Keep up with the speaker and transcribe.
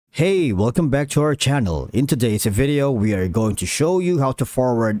Hey, welcome back to our channel. In today's video, we are going to show you how to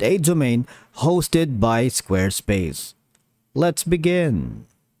forward a domain hosted by Squarespace. Let's begin.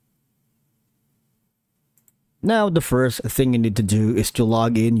 Now, the first thing you need to do is to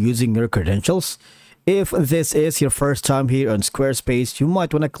log in using your credentials. If this is your first time here on Squarespace, you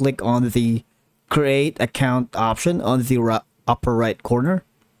might want to click on the Create Account option on the upper right corner.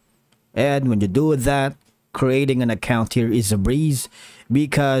 And when you do that, creating an account here is a breeze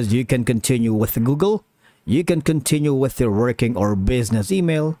because you can continue with Google, you can continue with your working or business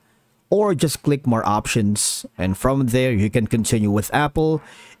email, or just click more options. And from there, you can continue with Apple,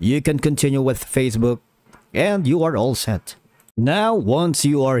 you can continue with Facebook, and you are all set. Now, once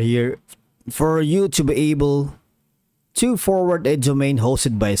you are here, for you to be able to forward a domain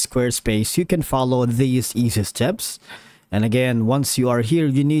hosted by Squarespace, you can follow these easy steps. And again, once you are here,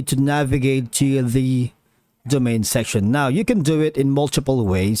 you need to navigate to the domain section. Now, you can do it in multiple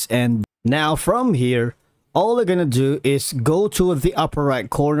ways. And now from here, all you're gonna do is go to the upper right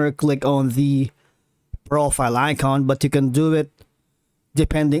corner, click on the profile icon, but you can do it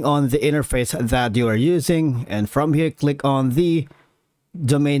depending on the interface that you are using. And from here, click on the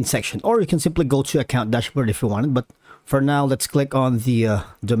domain section, or you can simply go to account dashboard if you wanted. But for now, let's click on the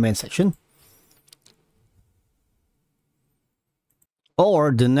domain section.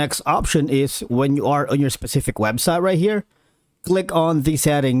 Or the next option is when you are on your specific website right here, click on the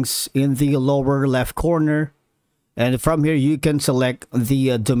settings in the lower left corner. And from here, you can select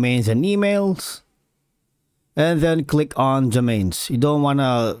the domains and emails. And then click on domains. You don't want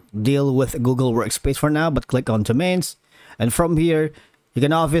to deal with Google Workspace for now, but click on domains. And from here, you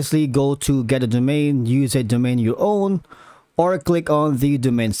can obviously go to get a domain, use a domain you own, or click on the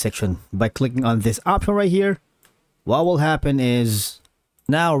domain section. By clicking on this option right here, what will happen is,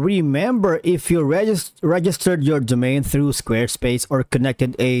 now remember, if you registered your domain through Squarespace or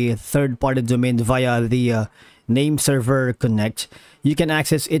connected a third-party domain via the name server connect, you can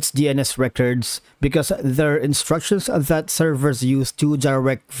access its DNS records because there are instructions that servers use to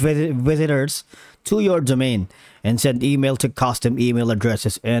direct visitors to your domain and send email to custom email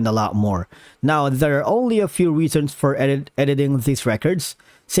addresses and a lot more. Now, there are only a few reasons for editing these records.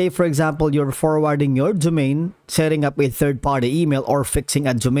 Say, for example, you're forwarding your domain, setting up a third-party email, or fixing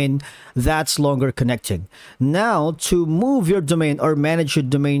a domain that's longer connecting. Now, to move your domain or manage your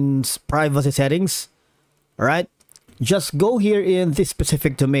domain's privacy settings, all right, just go here in this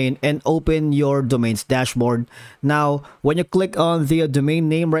specific domain and open your domain's dashboard. Now, when you click on the domain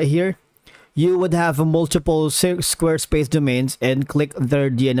name right here, you would have multiple Squarespace domains and click their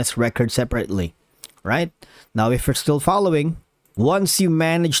DNS record separately, right? Now, if you're still following, once you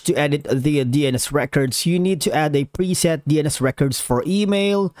manage to edit the DNS records, you need to add a preset DNS records for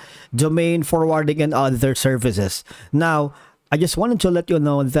email, domain forwarding, and other services. Now, I just wanted to let you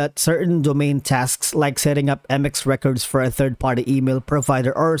know that certain domain tasks like setting up MX records for a third-party email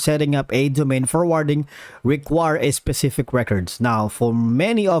provider or setting up a domain forwarding require a specific records. Now, for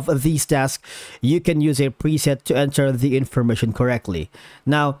many of these tasks, you can use a preset to enter the information correctly.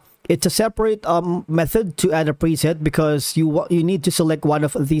 Now, it's a separate method to add a preset because you need to select one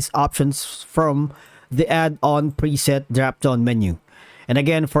of these options from the add-on preset drop-down menu. And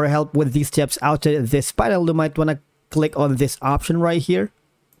again, for help with these steps outside this panel, you might want to click on this option right here.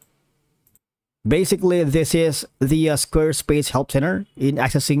 Basically, this is the Squarespace Help Center. In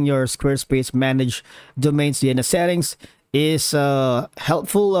accessing your Squarespace managed domains DNS settings is a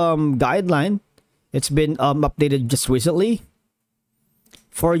helpful guideline. It's been updated just recently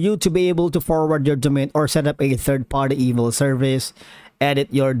for you to be able to forward your domain or set up a third-party email service, edit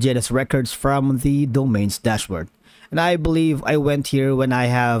your DNS records from the domain's dashboard. And I believe I went here when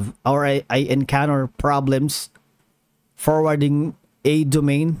I encounter problems forwarding a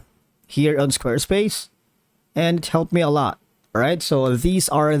domain here on Squarespace, and it helped me a lot. All right, so these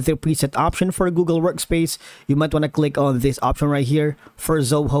are the preset option for Google Workspace. You might want to click on this option right here for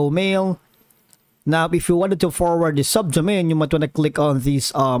Zoho Mail. Now, if you wanted to forward the subdomain, you might want to click on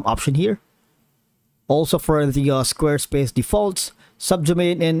this option here. Also for the Squarespace defaults,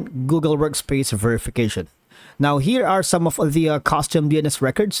 subdomain, and Google Workspace verification. Now, here are some of the custom DNS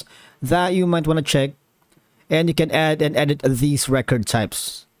records that you might want to check, and you can add and edit these record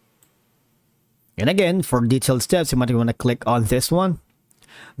types. And again, for detailed steps, you might want to click on this one.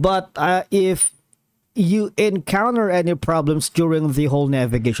 But if you encounter any problems during the whole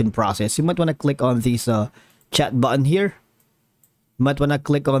navigation process, you might want to click on this chat button here. You might want to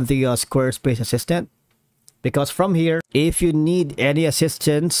click on the Squarespace Assistant, because from here, if you need any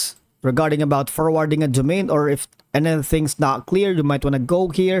assistance regarding about forwarding a domain, or if anything's not clear, you might want to go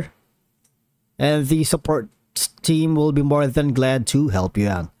here and the support team will be more than glad to help you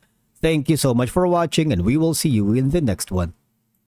out. Thank you so much for watching, and we will see you in the next one.